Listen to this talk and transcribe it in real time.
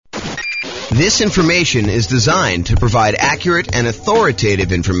This information is designed to provide accurate and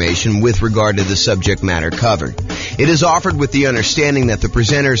authoritative information with regard to the subject matter covered. It is offered with the understanding that the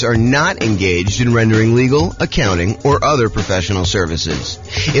presenters are not engaged in rendering legal, accounting, or other professional services.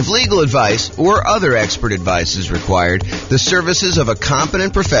 If legal advice or other expert advice is required, the services of a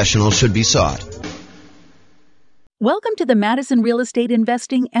competent professional should be sought. Welcome to the Madison Real Estate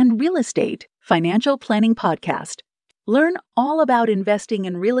Investing and Real Estate Financial Planning Podcast. Learn all about investing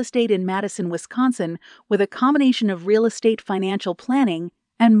in real estate in Madison, Wisconsin with a combination of real estate financial planning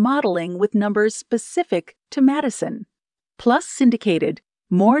and modeling with numbers specific to Madison. Plus syndicated,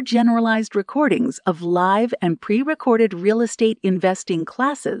 more generalized recordings of live and pre-recorded real estate investing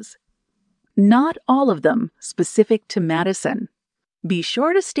classes. Not all of them specific to Madison. Be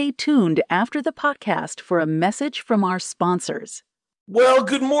sure to stay tuned after the podcast for a message from our sponsors. Well,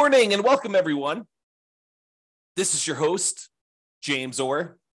 good morning and welcome, everyone. This is your host, James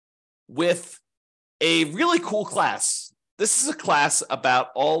Orr, with a really cool class. This is a class about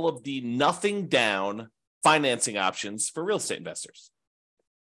all of the nothing down financing options for real estate investors.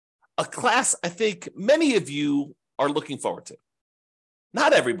 A class I think many of you are looking forward to.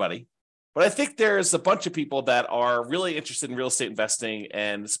 Not everybody, but I think there's a bunch of people that are really interested in real estate investing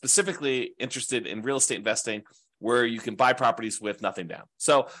and specifically interested in real estate investing where you can buy properties with nothing down.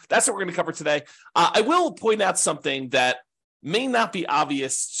 So that's what we're going to cover today. I will point out something that may not be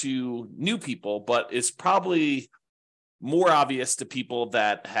obvious to new people, but is probably more obvious to people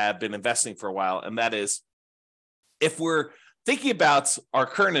that have been investing for a while. And that is, if we're thinking about our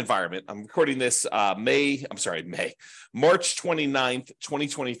current environment, I'm recording this March 29th,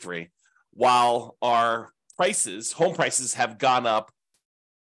 2023, while our home prices have gone up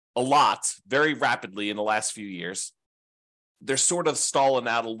a lot, very rapidly in the last few years. They're sort of stalling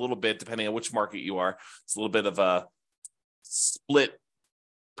out a little bit, depending on which market you are. It's a little bit of a split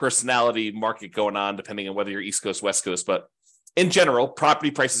personality market going on, depending on whether you're East Coast, West Coast. But in general, property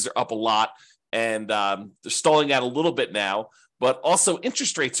prices are up a lot, and they're stalling out a little bit now. But also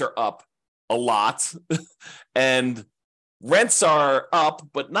interest rates are up a lot, and rents are up,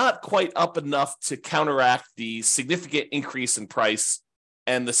 but not quite up enough to counteract the significant increase in price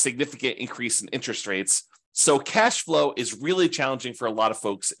and the significant increase in interest rates. So cash flow is really challenging for a lot of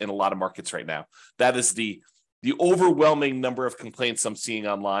folks in a lot of markets right now. That is the overwhelming number of complaints I'm seeing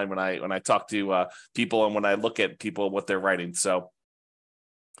online when I talk to people and when I look at people, what they're writing. So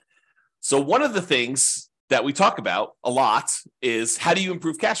one of the things that we talk about a lot is, how do you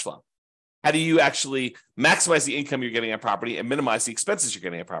improve cash flow? How do you actually maximize the income you're getting on property and minimize the expenses you're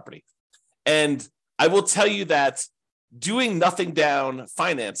getting on property? And I will tell you that doing nothing down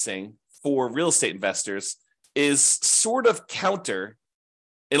financing for real estate investors is sort of counter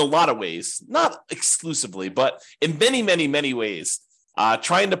in a lot of ways, not exclusively, but in many, many, many ways.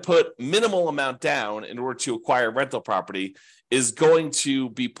 Trying to put minimal amount down in order to acquire rental property is going to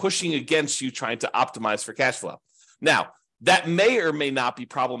be pushing against you trying to optimize for cash flow. Now, that may or may not be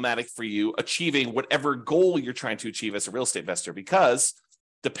problematic for you achieving whatever goal you're trying to achieve as a real estate investor, because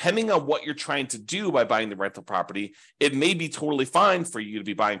depending on what you're trying to do by buying the rental property, it may be totally fine for you to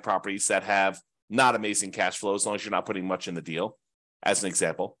be buying properties that have not amazing cash flow, as long as you're not putting much in the deal, as an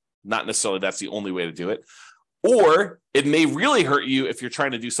example. Not necessarily that's the only way to do it. Or it may really hurt you if you're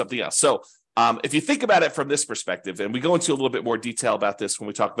trying to do something else. So if you think about it from this perspective, and we go into a little bit more detail about this when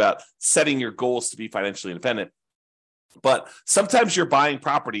we talk about setting your goals to be financially independent, but sometimes you're buying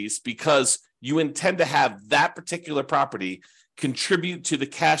properties because you intend to have that particular property contribute to the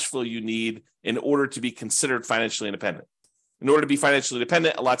cash flow you need in order to be considered financially independent. In order to be financially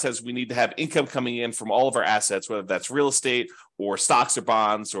independent, a lot of times we need to have income coming in from all of our assets, whether that's real estate or stocks or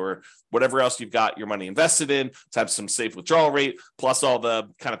bonds or whatever else you've got your money invested in, to have some safe withdrawal rate, plus all the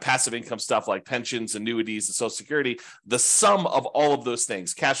kind of passive income stuff like pensions, annuities, and Social Security. The sum of all of those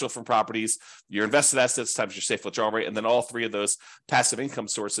things, cash flow from properties, your invested assets times your safe withdrawal rate, and then all three of those passive income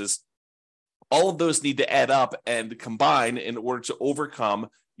sources, all of those need to add up and combine in order to overcome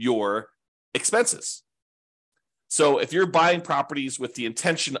your expenses. So if you're buying properties with the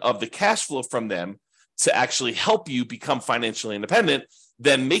intention of the cash flow from them to actually help you become financially independent,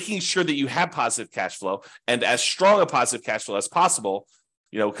 then making sure that you have positive cash flow and as strong a positive cash flow as possible,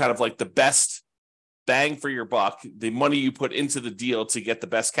 kind of like the best bang for your buck, the money you put into the deal to get the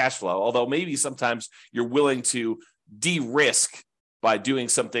best cash flow. Although maybe sometimes you're willing to de-risk by doing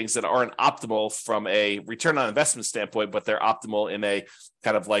some things that aren't optimal from a return on investment standpoint, but they're optimal in a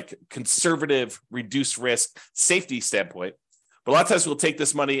kind of like conservative, reduced risk safety standpoint. But a lot of times we'll take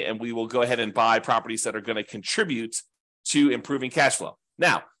this money and we will go ahead and buy properties that are going to contribute to improving cash flow.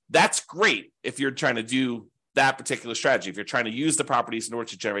 Now, that's great if you're trying to do that particular strategy, if you're trying to use the properties in order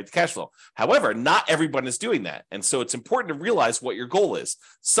to generate the cash flow. However, not everyone is doing that. And so it's important to realize what your goal is.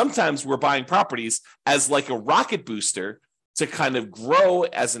 Sometimes we're buying properties as like a rocket booster to kind of grow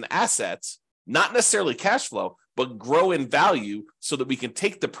as an asset, not necessarily cash flow, but grow in value so that we can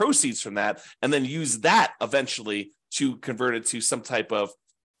take the proceeds from that and then use that eventually to convert it to some type of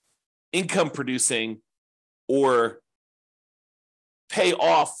income producing or pay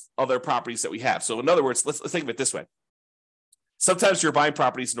off other properties that we have. So in other words, let's think of it this way. Sometimes you're buying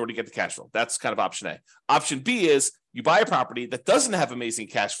properties in order to get the cash flow. That's kind of option A. Option B is you buy a property that doesn't have amazing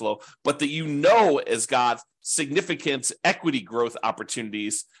cash flow, but that you know has got significant equity growth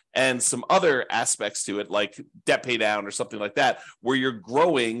opportunities and some other aspects to it, like debt pay down or something like that, where you're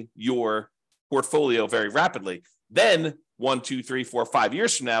growing your portfolio very rapidly. Then 1, 2, 3, 4, 5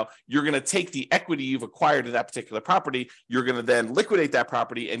 years from now, you're going to take the equity you've acquired in that particular property. You're going to then liquidate that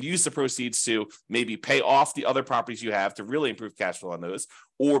property and use the proceeds to maybe pay off the other properties you have to really improve cash flow on those.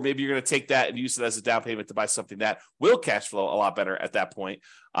 Or maybe you're going to take that and use it as a down payment to buy something that will cash flow a lot better at that point.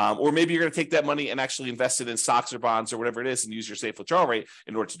 Or maybe you're going to take that money and actually invest it in stocks or bonds or whatever it is and use your safe withdrawal rate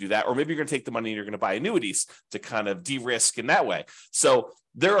in order to do that. Or maybe you're going to take the money and you're going to buy annuities to kind of de-risk in that way. So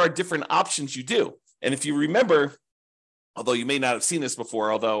there are different options you do. And if you remember, although you may not have seen this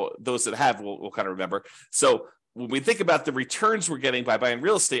before, although those that have will kind of remember. So when we think about the returns we're getting by buying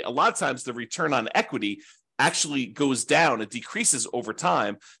real estate, a lot of times the return on equity actually goes down. It decreases over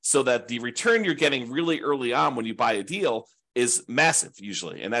time so that the return you're getting really early on when you buy a deal is massive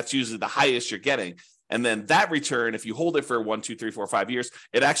usually. And that's usually the highest you're getting. And then that return, if you hold it for 1, 2, 3, 4, 5 years,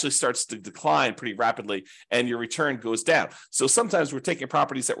 it actually starts to decline pretty rapidly and your return goes down. So sometimes we're taking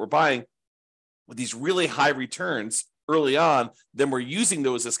properties that we're buying with these really high returns early on, then we're using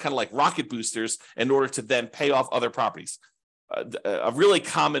those as kind of like rocket boosters in order to then pay off other properties. A really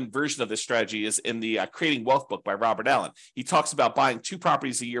common version of this strategy is in the Creating Wealth book by Robert Allen. He talks about buying 2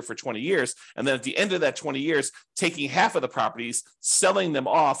 properties a year for 20 years, and then at the end of that 20 years, taking half of the properties, selling them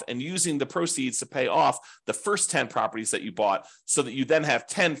off, and using the proceeds to pay off the first 10 properties that you bought so that you then have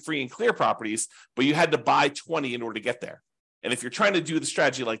 10 free and clear properties, but you had to buy 20 in order to get there. And if you're trying to do the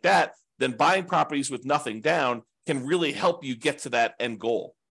strategy like that, then buying properties with nothing down can really help you get to that end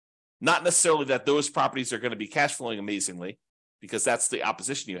goal. Not necessarily that those properties are going to be cash flowing amazingly, because that's the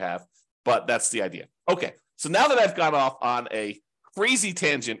opposition you have, but that's the idea. Okay, so now that I've gone off on a crazy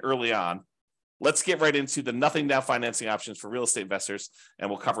tangent early on, let's get right into the nothing down financing options for real estate investors, and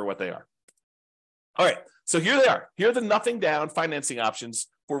we'll cover what they are. All right, so here they are. Here are the nothing down financing options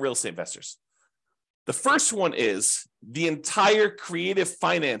for real estate investors. The first one is the entire creative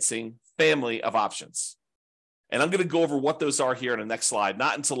financing family of options. And I'm going to go over what those are here in the next slide,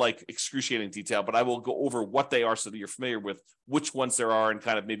 not into like excruciating detail, but I will go over what they are so that you're familiar with which ones there are and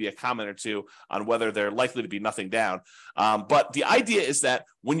kind of maybe a comment or two on whether they're likely to be nothing down. But the idea is that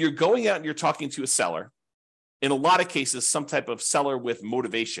when you're going out and you're talking to a seller, in a lot of cases, some type of seller with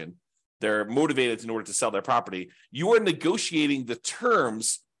motivation, they're motivated in order to sell their property, you are negotiating the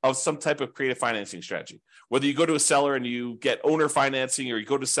terms of some type of creative financing strategy. Whether you go to a seller and you get owner financing, or you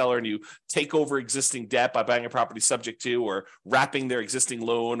go to a seller and you take over existing debt by buying a property subject to or wrapping their existing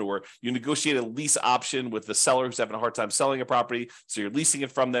loan, or you negotiate a lease option with the seller who's having a hard time selling a property, so you're leasing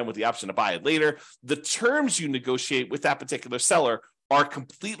it from them with the option to buy it later. The terms you negotiate with that particular seller are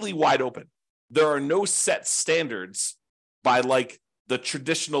completely wide open. There are no set standards by like the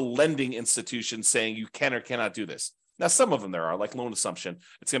traditional lending institutions saying you can or cannot do this. Now, some of them there are, like loan assumption.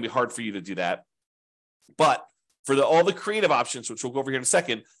 It's going to be hard for you to do that. But for all the creative options, which we'll go over here in a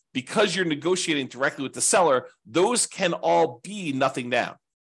second, because you're negotiating directly with the seller, those can all be nothing down.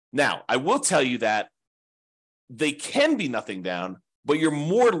 Now, I will tell you that they can be nothing down, but you're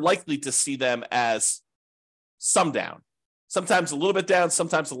more likely to see them as some down. Sometimes a little bit down,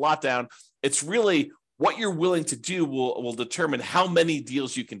 sometimes a lot down. It's really what you're willing to do will determine how many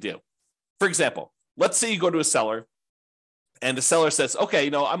deals you can do. For example, let's say you go to a seller and the seller says,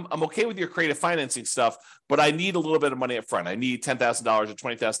 okay, I'm okay with your creative financing stuff, but I need a little bit of money up front. I need $10,000 or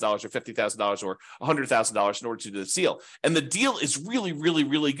 $20,000 or $50,000 or $100,000 in order to do this deal. And the deal is really, really,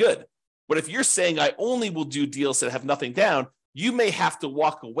 really good. But if you're saying I only will do deals that have nothing down, you may have to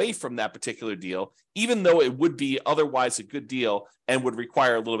walk away from that particular deal, even though it would be otherwise a good deal and would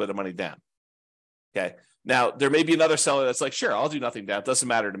require a little bit of money down. Okay. Now, there may be another seller that's like, sure, I'll do nothing down. It doesn't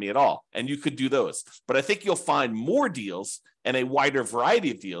matter to me at all. And you could do those. But I think you'll find more deals and a wider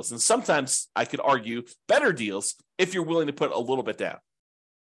variety of deals. And sometimes I could argue better deals if you're willing to put a little bit down.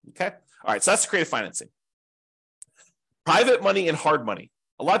 Okay. All right. So that's creative financing. Private money and hard money.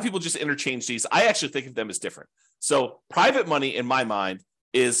 A lot of people just interchange these. I actually think of them as different. So private money, in my mind,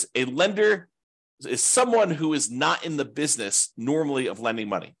 is a lender is someone who is not in the business normally of lending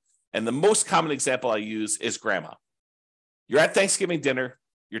money. And the most common example I use is grandma. You're at Thanksgiving dinner.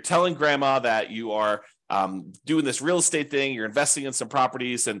 You're telling grandma that you are doing this real estate thing. You're investing in some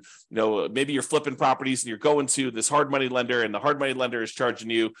properties, and maybe you're flipping properties, and you're going to this hard money lender, and the hard money lender is charging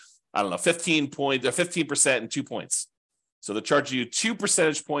you, 15% and 2 points. So they're charging you 2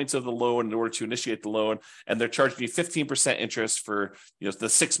 percentage points of the loan in order to initiate the loan, and they're charging you 15% interest for the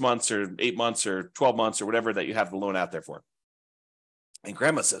 6 months or 8 months or 12 months or whatever that you have the loan out there for. And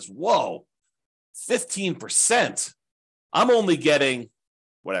grandma says, "Whoa, 15%. I'm only getting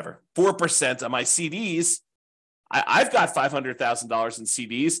 4% on my CDs. I've got $500,000 in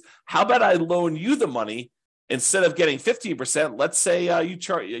CDs. How about I loan you the money instead of getting 15%? Let's say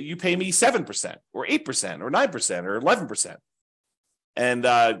you pay me 7% or 8% or 9% or 11%. And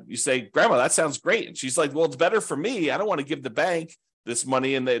you say, Grandma, that sounds great. And she's like, well, it's better for me. I don't want to give the bank this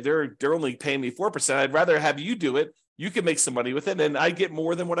money, and they're only paying me 4%. I'd rather have you do it. You can make some money with it, and I get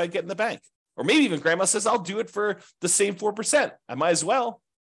more than what I get in the bank. Or maybe even grandma says, I'll do it for the same 4%. I might as well.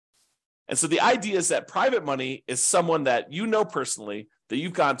 And so the idea is that private money is someone that you know personally, that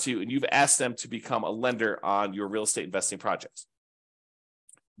you've gone to, and you've asked them to become a lender on your real estate investing projects.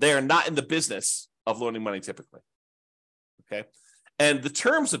 They are not in the business of loaning money typically. Okay. And the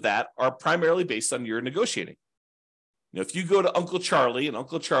terms of that are primarily based on your negotiating. If you go to Uncle Charlie, and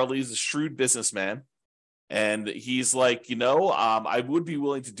Uncle Charlie is a shrewd businessman, and he's like, I would be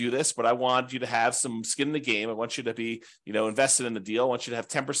willing to do this, but I want you to have some skin in the game. I want you to be, invested in the deal. I want you to have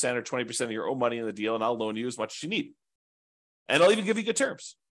 10% or 20% of your own money in the deal, and I'll loan you as much as you need. And I'll even give you good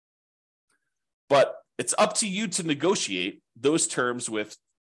terms. But it's up to you to negotiate those terms with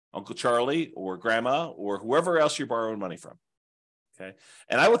Uncle Charlie or grandma or whoever else you're borrowing money from. Okay.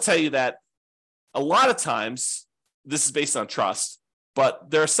 And I will tell you that a lot of times this is based on trust,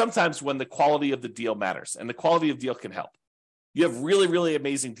 but there are sometimes when the quality of the deal matters, and the quality of deal can help. You have really, really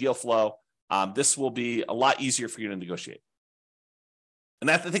amazing deal flow. This will be a lot easier for you to negotiate.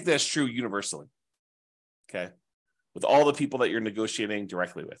 And I think that's true universally. Okay. With all the people that you're negotiating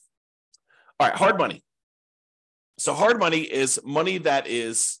directly with. All right, hard money. So hard money is money that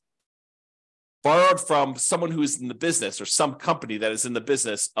is borrowed from someone who is in the business, or some company that is in the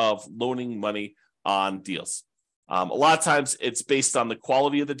business of loaning money on deals. A lot of times it's based on the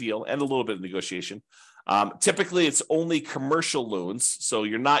quality of the deal and a little bit of negotiation. Typically, it's only commercial loans, so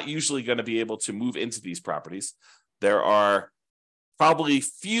you're not usually going to be able to move into these properties. There are probably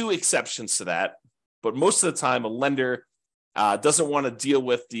few exceptions to that, but most of the time, a lender doesn't want to deal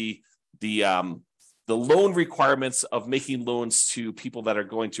with the loan requirements of making loans to people that are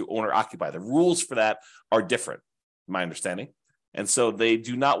going to own or occupy. The rules for that are different, my understanding. And so they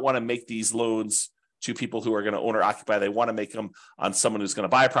do not want to make these loans to people who are going to own or occupy. They want to make them on someone who's going to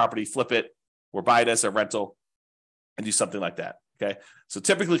buy a property, flip it, or buy it as a rental and do something like that. Okay. So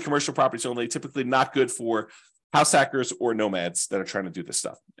typically commercial properties only, typically not good for house hackers or nomads that are trying to do this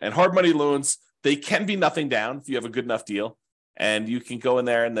stuff. And hard money loans, they can be nothing down if you have a good enough deal, and you can go in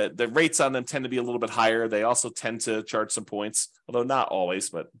there, and the rates on them tend to be a little bit higher. They also tend to charge some points, although not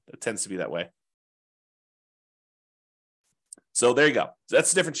always, but it tends to be that way. So there you go. So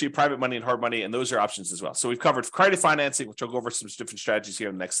that's the difference between private money and hard money, and those are options as well. So we've covered credit financing, which I'll go over some different strategies here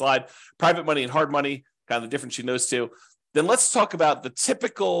in the next slide. Private money and hard money, kind of the difference between those two. Then let's talk about the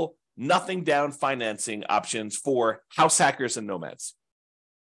typical nothing down financing options for house hackers and nomads.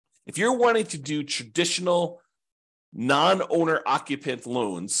 If you're wanting to do traditional non-owner occupant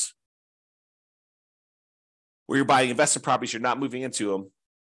loans, where you're buying investment properties, you're not moving into them,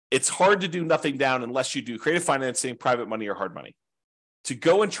 it's hard to do nothing down unless you do creative financing, private money, or hard money. To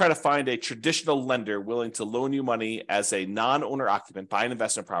go and try to find a traditional lender willing to loan you money as a non-owner occupant, buy an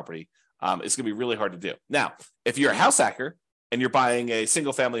investment property, is going to be really hard to do. Now, if you're a house hacker and you're buying a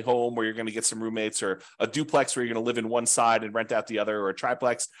single family home where you're going to get some roommates, or a duplex where you're going to live in one side and rent out the other, or a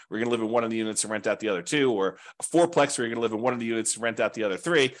triplex where you're going to live in one of the units and rent out the other two, or a fourplex where you're going to live in one of the units and rent out the other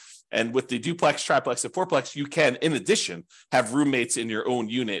three. And with the duplex, triplex, and fourplex, you can, in addition, have roommates in your own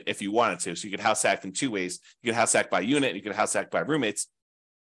unit if you wanted to. So you could house hack in two ways. You can house hack by unit, and you can house hack by roommates.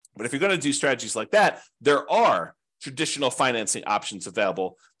 But if you're going to do strategies like that, there are traditional financing options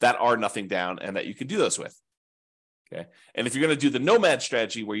available that are nothing down and that you can do those with. Okay. And if you're going to do the nomad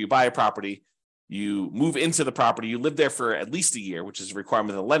strategy, where you buy a property, you move into the property, you live there for at least a year, which is a requirement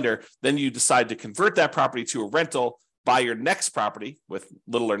of the lender, then you decide to convert that property to a rental, buy your next property with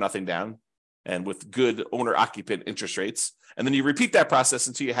little or nothing down and with good owner-occupant interest rates. And then you repeat that process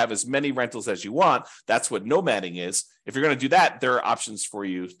until you have as many rentals as you want. That's what nomading is. If you're going to do that, there are options for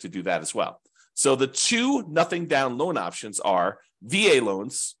you to do that as well. So the two nothing down loan options are VA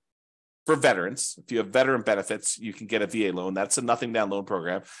loans, for veterans. If you have veteran benefits, you can get a VA loan. That's a nothing down loan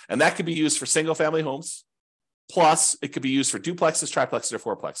program. And that could be used for single family homes. Plus, it could be used for duplexes, triplexes, or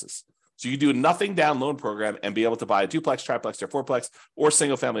fourplexes. So you do a nothing down loan program and be able to buy a duplex, triplex, or fourplex, or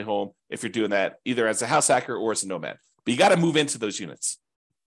single family home if you're doing that either as a house hacker or as a nomad. But you got to move into those units.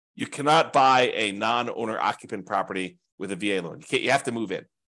 You cannot buy a non-owner occupant property with a VA loan. You have to move in.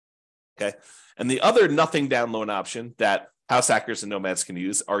 Okay. And the other nothing down loan option that house hackers and nomads can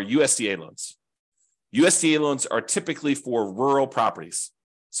use are USDA loans. USDA loans are typically for rural properties.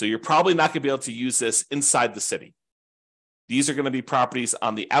 So you're probably not going to be able to use this inside the city. These are going to be properties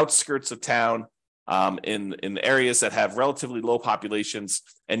on the outskirts of town, in areas that have relatively low populations,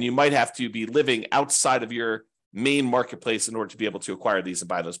 and you might have to be living outside of your main marketplace in order to be able to acquire these and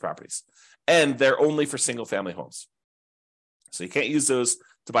buy those properties. And they're only for single family homes. So you can't use those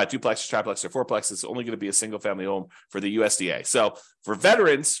to buy duplex, triplex, or fourplex. It's only going to be a single family home for the USDA. So for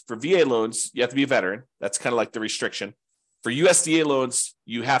veterans, for VA loans, you have to be a veteran. That's kind of like the restriction. For USDA loans,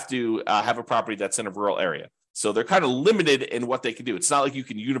 you have to have a property that's in a rural area. So they're kind of limited in what they can do. It's not like you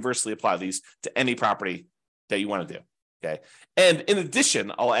can universally apply these to any property that you want to do. Okay. And in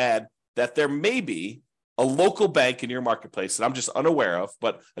addition, I'll add that there may be a local bank in your marketplace that I'm just unaware of,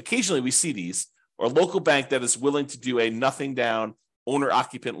 but occasionally we see these, or a local bank that is willing to do a nothing down owner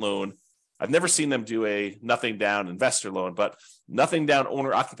occupant loan. I've never seen them do a nothing down investor loan, but nothing down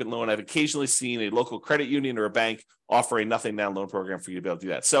owner occupant loan. I've occasionally seen a local credit union or a bank offer a nothing down loan program for you to be able to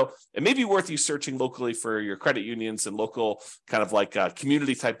do that. So it may be worth you searching locally for your credit unions and local kind of like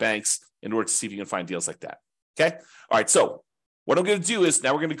community type banks in order to see if you can find deals like that. Okay. All right. So what I'm going to do is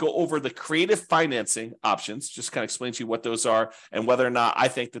now we're going to go over the creative financing options, just kind of explain to you what those are and whether or not I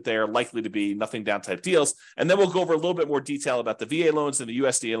think that they are likely to be nothing down type deals. And then we'll go over a little bit more detail about the VA loans and the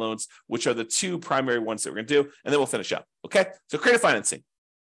USDA loans, which are the two primary ones that we're going to do. And then we'll finish up. Okay. So creative financing.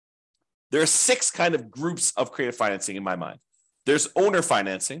 There are 6 kind of groups of creative financing in my mind. There's owner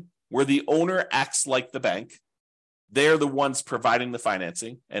financing, where the owner acts like the bank. They're the ones providing the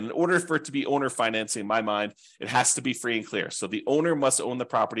financing. And in order for it to be owner financing, in my mind, it has to be free and clear. So the owner must own the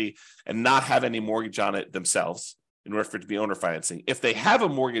property and not have any mortgage on it themselves in order for it to be owner financing. If they have a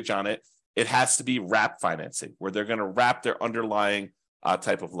mortgage on it, it has to be wrap financing, where they're going to wrap their underlying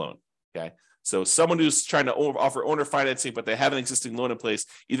type of loan. Okay. So someone who's trying to offer owner financing, but they have an existing loan in place,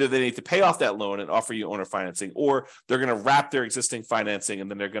 either they need to pay off that loan and offer you owner financing, or they're going to wrap their existing financing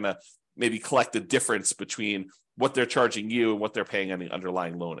and then they're going to maybe collect the difference between what they're charging you and what they're paying on the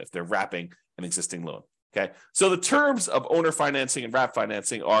underlying loan if they're wrapping an existing loan. Okay. So the terms of owner financing and wrap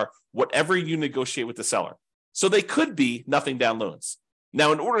financing are whatever you negotiate with the seller. So they could be nothing down loans.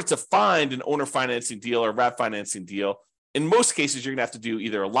 Now, in order to find an owner financing deal or wrap financing deal, in most cases, you're going to have to do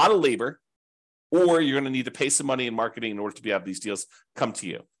either a lot of labor or you're going to need to pay some money in marketing in order to have these deals come to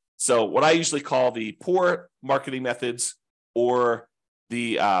you. So what I usually call the poor marketing methods or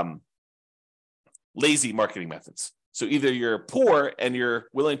the lazy marketing methods. So either you're poor and you're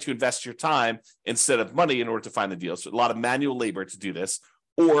willing to invest your time instead of money in order to find the deals. So a lot of manual labor to do this,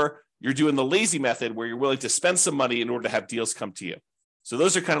 or you're doing the lazy method where you're willing to spend some money in order to have deals come to you. So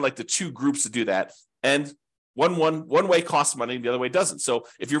those are kind of like the two groups to do that. And one way costs money and the other way doesn't. So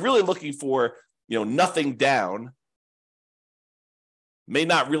if you're really looking for, nothing down, may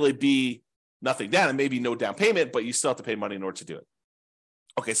not really be nothing down. It may be no down payment, but you still have to pay money in order to do it.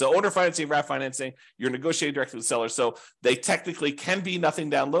 Okay, so owner financing, wrap financing, you're negotiating directly with the seller. So they technically can be nothing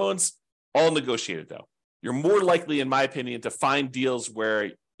down loans, all negotiated though. You're more likely, in my opinion, to find deals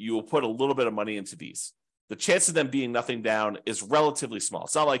where you will put a little bit of money into these. The chance of them being nothing down is relatively small.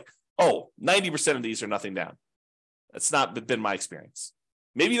 It's not like, 90% of these are nothing down. That's not been my experience.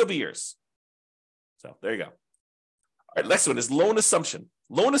 Maybe it'll be yours. So there you go. All right, next one is loan assumption.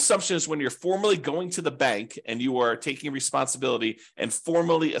 Loan assumption is when you're formally going to the bank and you are taking responsibility and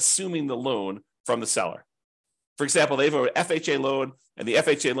formally assuming the loan from the seller. For example, they have an FHA loan and the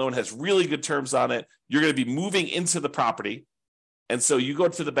FHA loan has really good terms on it. You're going to be moving into the property. And so you go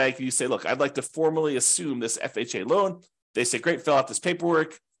to the bank and you say, look, I'd like to formally assume this FHA loan. They say, great, fill out this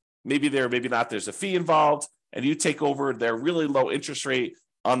paperwork. Maybe there, maybe not. There's a fee involved. And you take over their really low interest rate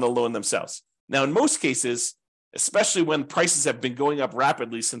on the loan themselves. Now, in most cases, especially when prices have been going up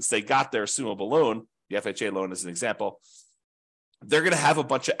rapidly since they got their assumable loan, the FHA loan is an example, they're going to have a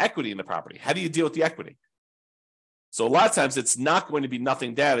bunch of equity in the property. How do you deal with the equity? So a lot of times it's not going to be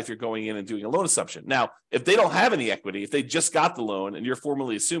nothing down if you're going in and doing a loan assumption. Now, if they don't have any equity, if they just got the loan and you're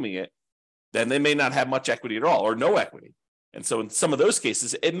formally assuming it, then they may not have much equity at all or no equity. And so in some of those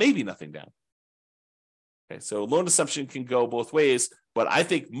cases, it may be nothing down. Okay, so loan assumption can go both ways, but I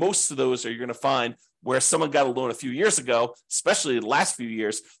think most of those you're going to find where someone got a loan a few years ago, especially the last few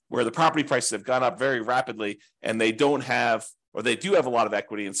years, where the property prices have gone up very rapidly and they don't have, or they do have a lot of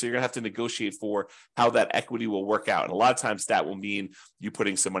equity. And so you're going to have to negotiate for how that equity will work out. And a lot of times that will mean you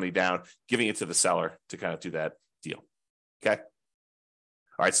putting some money down, giving it to the seller to kind of do that deal. Okay.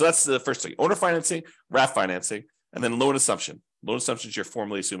 All right. So that's the first thing: owner financing, RAF financing, and then loan assumption. Loan assumption is you're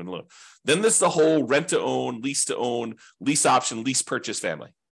formally assuming the loan. Then there's the whole rent to own, lease option, lease purchase family,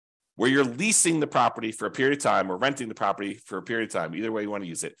 where you're leasing the property for a period of time or renting the property for a period of time, either way you want to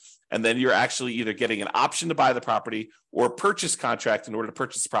use it. And then you're actually either getting an option to buy the property or a purchase contract in order to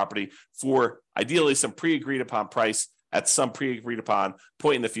purchase the property for ideally some pre-agreed upon price at some pre-agreed upon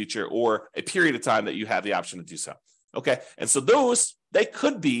point in the future, or a period of time that you have the option to do so. Okay. And so those, they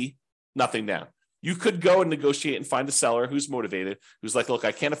could be nothing down. You could go and negotiate and find a seller who's motivated, who's like, look,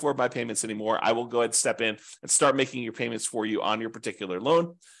 I can't afford my payments anymore. I will go ahead and step in and start making your payments for you on your particular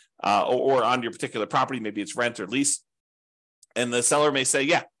loan or on your particular property. Maybe it's rent or lease. And the seller may say,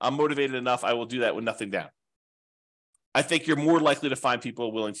 yeah, I'm motivated enough. I will do that with nothing down. I think you're more likely to find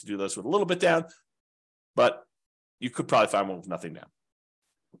people willing to do those with a little bit down, but you could probably find one with nothing down.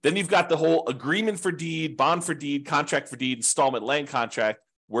 Then you've got the whole agreement for deed, bond for deed, contract for deed, installment land contract,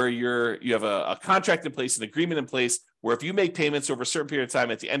 where you have a contract in place, an agreement in place, where if you make payments over a certain period of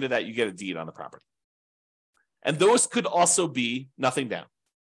time, at the end of that, you get a deed on the property. And those could also be nothing down.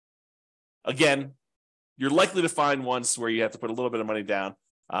 Again, you're likely to find ones where you have to put a little bit of money down,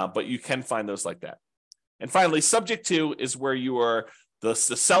 but you can find those like that. And finally, subject to is where the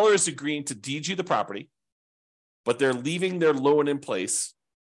seller is agreeing to deed you the property, but they're leaving their loan in place,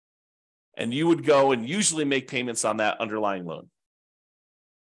 and you would go and usually make payments on that underlying loan.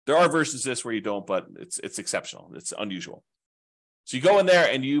 There are versions of this where you don't, but it's exceptional. It's unusual. So you go in there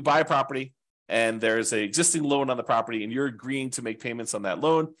and you buy a property, and there's an existing loan on the property, and you're agreeing to make payments on that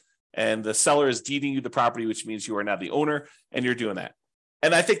loan, and the seller is deeding you the property, which means you are now the owner, and you're doing that.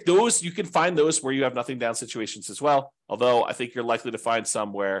 And I think those, you can find those where you have nothing down situations as well, although I think you're likely to find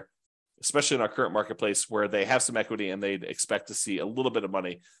some where, especially in our current marketplace, where they have some equity and they'd expect to see a little bit of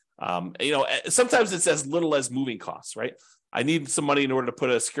money. Sometimes it's as little as moving costs, right? I need some money in order to put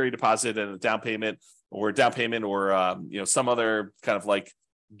a security deposit and a down payment or some other kind of like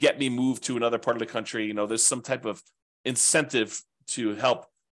get me moved to another part of the country. There's some type of incentive to help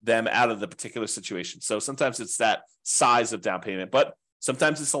them out of the particular situation. So sometimes it's that size of down payment, but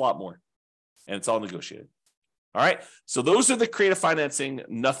sometimes it's a lot more, and it's all negotiated. All right. So those are the creative financing,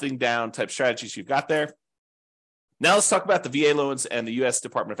 nothing down type strategies you've got there. Now let's talk about the VA loans and the U.S.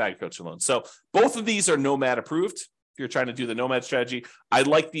 Department of Agriculture loans. So both of these are Nomad approved. If you're trying to do the Nomad strategy, I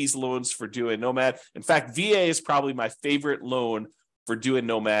like these loans for doing Nomad. In fact, VA is probably my favorite loan for doing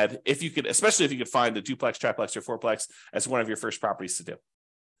Nomad, especially if you could find the duplex, triplex, or fourplex as one of your first properties to do.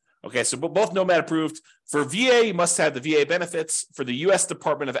 Okay, so both Nomad approved. For VA, you must have the VA benefits. For the U.S.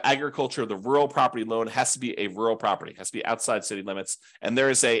 Department of Agriculture, the rural property loan has to be a rural property, has to be outside city limits. And there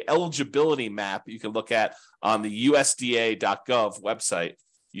is a eligibility map you can look at on the USDA.gov website.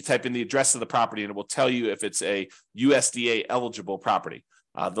 You type in the address of the property, and it will tell you if it's a USDA eligible property.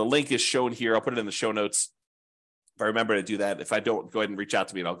 The link is shown here. I'll put it in the show notes if I remember to do that. If I don't, go ahead and reach out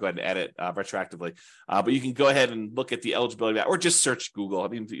to me, and I'll go ahead and add it retroactively. But you can go ahead and look at the eligibility map, or just search Google. I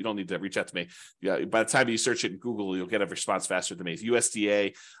mean, you don't need to reach out to me. Yeah, by the time you search it in Google, you'll get a response faster than me. It's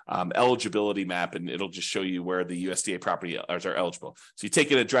USDA eligibility map, and it'll just show you where the USDA property are eligible. So you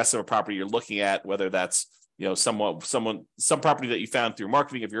take an address of a property you're looking at, whether that's some property that you found through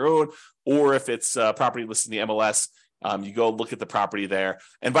marketing of your own, or if it's property listed in the MLS, you go look at the property there.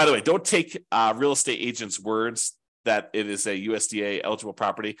 And by the way, don't take real estate agents' words that it is a USDA eligible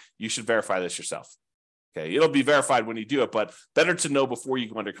property. You should verify this yourself. Okay, it'll be verified when you do it, but better to know before you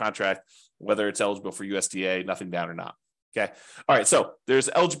go under contract whether it's eligible for USDA, nothing down or not. Okay. All right. So there's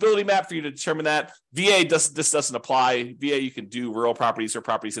eligibility map for you to determine that. This doesn't apply. VA, you can do rural properties or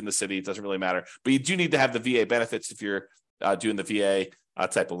properties in the city. It doesn't really matter, but you do need to have the VA benefits if you're doing the VA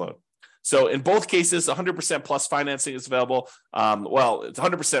type of loan. So in both cases, 100% plus financing is available. It's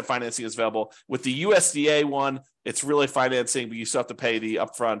 100% financing is available. With the USDA one, it's really financing, but you still have to pay the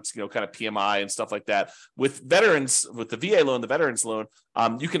upfront, kind of PMI and stuff like that. With veterans, with the VA loan, the veterans loan,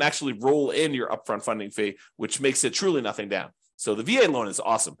 you can actually roll in your upfront funding fee, which makes it truly nothing down. So the VA loan is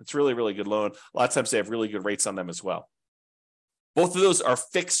awesome. It's really, really good loan. A lot of times they have really good rates on them as well. Both of those are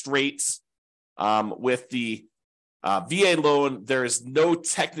fixed rates. With the VA loan, there is no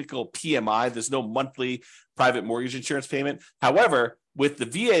technical PMI. There's no monthly private mortgage insurance payment. However, With the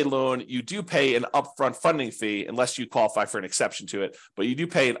VA loan, you do pay an upfront funding fee unless you qualify for an exception to it, but you do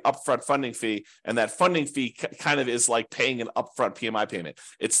pay an upfront funding fee, and that funding fee kind of is like paying an upfront PMI payment.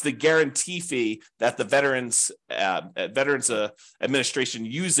 It's the guarantee fee that the Veterans Administration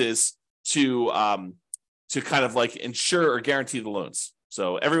uses to kind of like insure or guarantee the loans.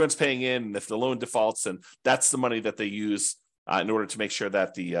 So everyone's paying in, and if the loan defaults, and that's the money that they use in order to make sure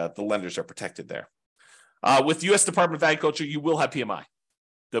that the lenders are protected there. With U.S. Department of Agriculture, you will have PMI.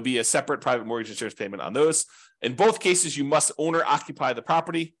 There'll be a separate private mortgage insurance payment on those. In both cases, you must own or occupy the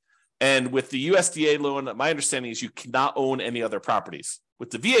property. And with the USDA loan, my understanding is you cannot own any other properties.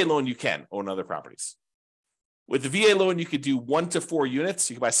 With the VA loan, you can own other properties. With the VA loan, you could do 1 to 4 units.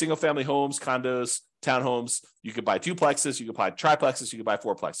 You can buy single-family homes, condos, townhomes. You could buy duplexes. You could buy triplexes. You could buy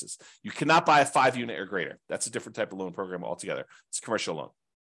fourplexes. You cannot buy a 5-unit or greater. That's a different type of loan program altogether. It's a commercial loan.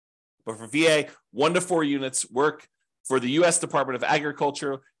 But for VA, 1 to 4 units work. For the U.S. Department of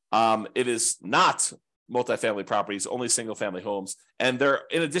Agriculture, it is not multifamily properties, only single-family homes. And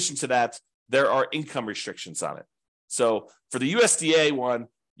in addition to that, there are income restrictions on it. So for the USDA one,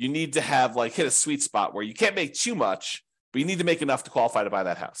 you need to have hit a sweet spot where you can't make too much, but you need to make enough to qualify to buy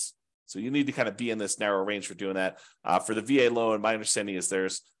that house. So you need to kind of be in this narrow range for doing that. For the VA loan, my understanding is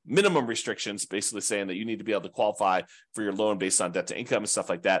there's minimum restrictions, basically saying that you need to be able to qualify for your loan based on debt to income and stuff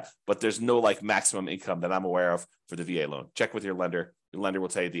like that. But there's no maximum income that I'm aware of for the VA loan. Check with your lender. Your lender will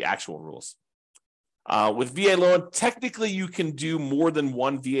tell you the actual rules. With VA loan, technically you can do more than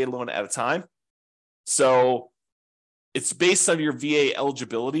one VA loan at a time. So it's based on your VA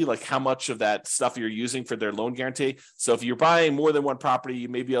eligibility, like how much of that stuff you're using for their loan guarantee. So if you're buying more than one property, you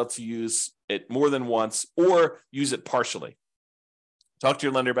may be able to use it more than once or use it partially. Talk to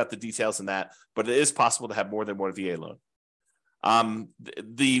your lender about the details in that, but it is possible to have more than one VA loan.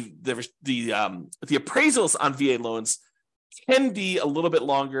 The appraisals on VA loans can be a little bit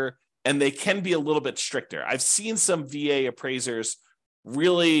longer, and they can be a little bit stricter. I've seen some VA appraisers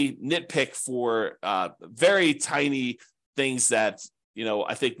really nitpick for very tiny things that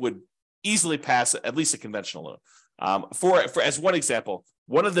I think would easily pass at least a conventional loan. For as one example,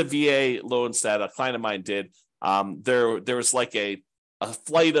 one of the VA loans that a client of mine did, there was a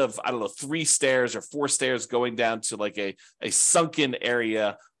flight of 3 stairs or 4 stairs going down to a sunken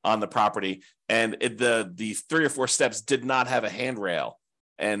area on the property, and the 3 or 4 steps did not have a handrail,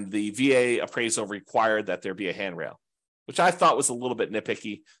 and the VA appraisal required that there be a handrail, which I thought was a little bit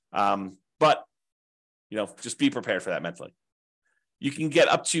nitpicky, but just be prepared for that mentally. You can get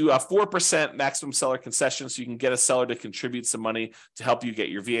up to 4% maximum seller concession, so you can get a seller to contribute some money to help you get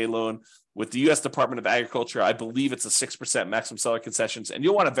your VA loan. With the U.S. Department of Agriculture, I believe it's a 6% maximum seller concessions, and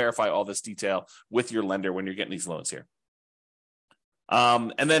you'll want to verify all this detail with your lender when you're getting these loans here.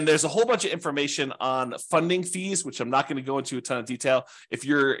 And then there's a whole bunch of information on funding fees, which I'm not going to go into a ton of detail. If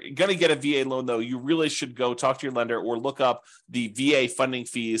you're going to get a VA loan, though, you really should go talk to your lender or look up the VA funding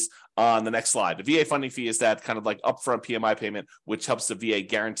fees on the next slide. The VA funding fee is that kind of upfront PMI payment, which helps the VA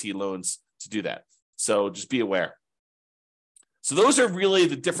guarantee loans to do that. So just be aware. So those are really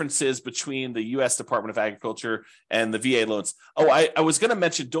the differences between the U.S. Department of Agriculture and the VA loans. Oh, I was going to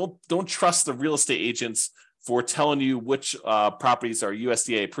mention, don't trust the real estate agents for telling you which properties are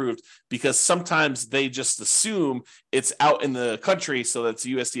USDA approved, because sometimes they just assume it's out in the country, so that's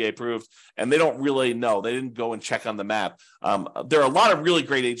USDA approved, and they don't really know. They didn't go and check on the map. There are a lot of really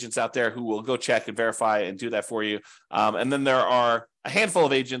great agents out there who will go check and verify and do that for you. And then there are a handful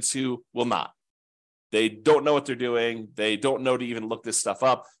of agents who will not. They don't know what they're doing. They don't know to even look this stuff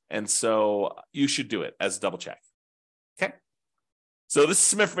up. And so you should do it as a double check. Okay. So this is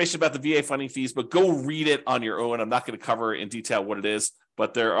some information about the VA funding fees, but go read it on your own. I'm not going to cover in detail what it is,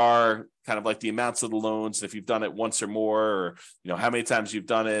 but there are kind of the amounts of the loans, if you've done it once or more, or how many times you've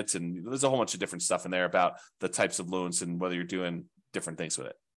done it. And there's a whole bunch of different stuff in there about the types of loans and whether you're doing different things with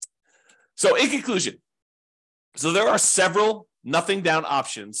it. So in conclusion, there are several nothing down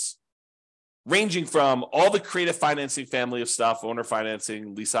options, ranging from all the creative financing family of stuff, owner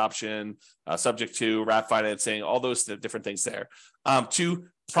financing, lease option, subject to wrap financing, all those different things there, to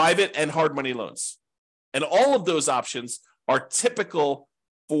private and hard money loans. And all of those options are typical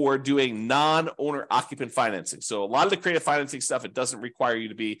for doing non-owner occupant financing. So a lot of the creative financing stuff, it doesn't require you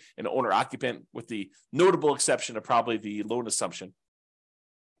to be an owner occupant, with the notable exception of probably the loan assumption,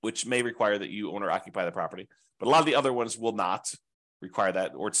 which may require that you own or occupy the property. But a lot of the other ones will not require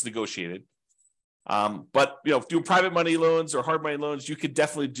that, or it's negotiated. But do private money loans or hard money loans, you could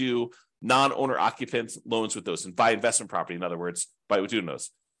definitely do non-owner occupant loans with those and buy investment property. In other words, by doing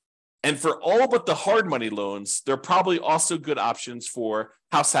those. And for all but the hard money loans, there are probably also good options for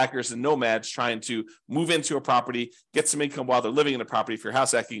house hackers and nomads trying to move into a property, get some income while they're living in a property if you're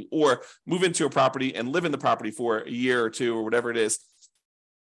house hacking, or move into a property and live in the property for a year or two or whatever it is,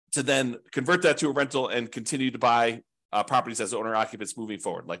 to then convert that to a rental and continue to buy properties as owner occupants moving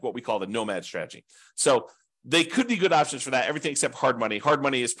forward, like what we call the nomad strategy. So they could be good options for that, everything except hard money. Hard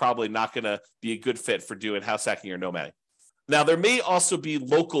money is probably not going to be a good fit for doing house hacking or nomading. Now, there may also be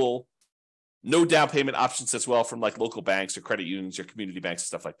local no down payment options as well from like local banks or credit unions or community banks and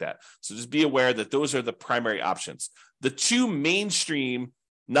stuff like that. So just be aware that those are the primary options. The two mainstream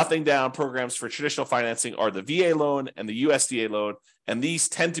nothing down programs for traditional financing are the VA loan and the USDA loan. And these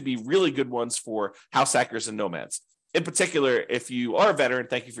tend to be really good ones for house hackers and nomads. In particular, if you are a veteran,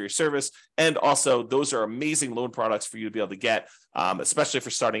 thank you for your service. And also, those are amazing loan products for you to be able to get, especially for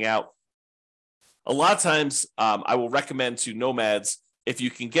starting out. A lot of times, I will recommend to nomads, if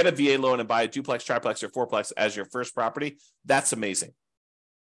you can get a VA loan and buy a duplex, triplex, or fourplex as your first property, that's amazing.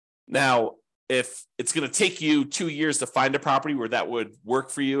 Now, if it's going to take you 2 years to find a property where that would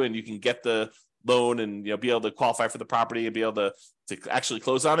work for you and you can get the loan and be able to qualify for the property and be able to actually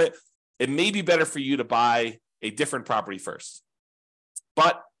close on it, it may be better for you to buy a different property first.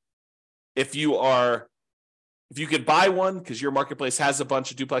 But if you could buy one because your marketplace has a bunch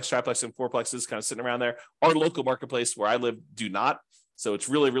of duplex, triplex, and fourplexes kind of sitting around there, our local marketplace where I live do not. So it's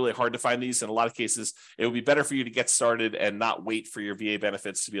really, really hard to find these. In a lot of cases, it would be better for you to get started and not wait for your VA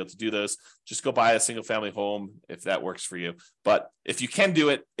benefits to be able to do those. Just go buy a single family home if that works for you. But if you can do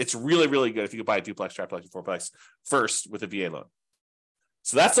it, it's really, really good if you could buy a duplex, triplex, and fourplex first with a VA loan.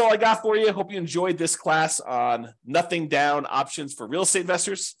 So that's all I got for you. Hope you enjoyed this class on nothing down options for real estate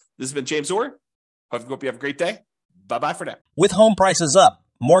investors. This has been James Orr. Hope you have a great day. Bye-bye for now. With home prices up,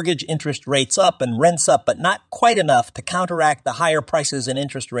 mortgage interest rates up, and rents up, but not quite enough to counteract the higher prices and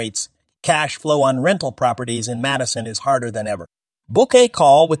interest rates, cash flow on rental properties in Madison is harder than ever. Book a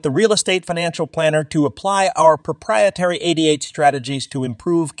call with the Real Estate Financial Planner to apply our proprietary 88 strategies to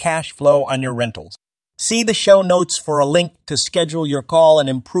improve cash flow on your rentals. See the show notes for a link to schedule your call and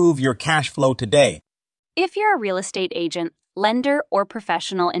improve your cash flow today. If you're a real estate agent, lender, or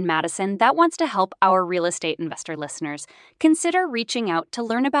professional in Madison that wants to help our real estate investor listeners, consider reaching out to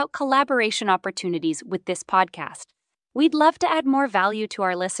learn about collaboration opportunities with this podcast. We'd love to add more value to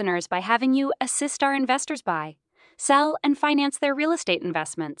our listeners by having you assist our investors buy, sell, and finance their real estate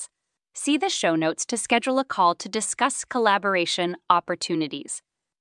investments. See the show notes to schedule a call to discuss collaboration opportunities.